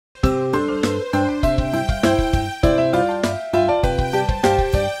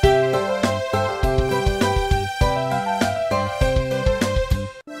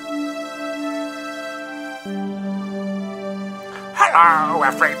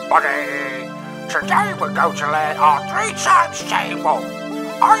everybody! Today we're going to learn our 3 times table.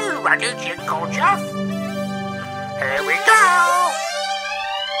 Are you ready, Jingle Jeff? Here we go!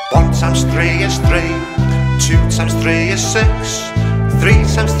 1 times 3 is 3, 2 times 3 is 6, 3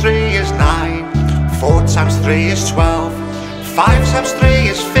 times 3 is 9, 4 times 3 is 12, 5 times 3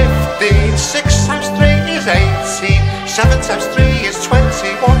 is 15, 6 times 3 is 18, 7 times 3 is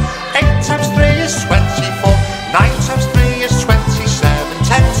 21, 8 times 3 is 24, 9 times 3 is 27,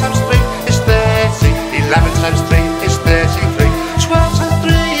 10 times 3 is 30, 11 times 3 is 33, 12 times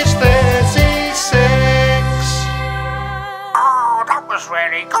 3 is 36. Oh, that was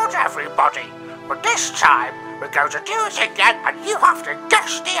really good, everybody. But this time, we're going to do it again and you have to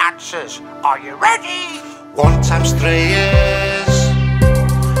guess the answers. Are you ready? 1 times 3 is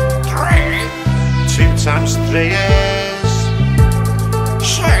 3, 2 times 3 is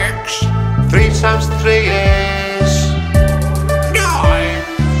 6, 3 times 3 is 9,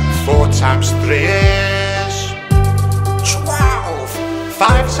 4 times 3 is 12,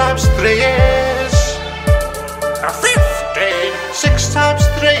 5 times 3 is 15, 6 times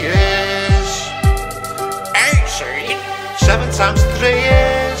 3 is 18, 7 times 3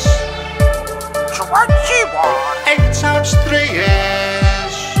 is 21, 8 times 3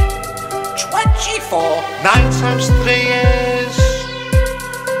 is 24, 9 times 3 is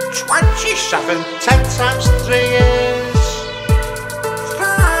 27, 10 times 3 is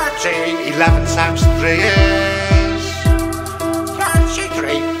 30, 11 times 3 is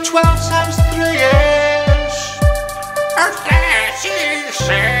 33, 12 times 3 is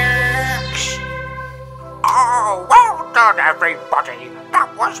 36. Oh, well done, everybody. That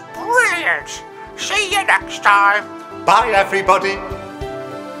was brilliant. See you next time. Bye everybody.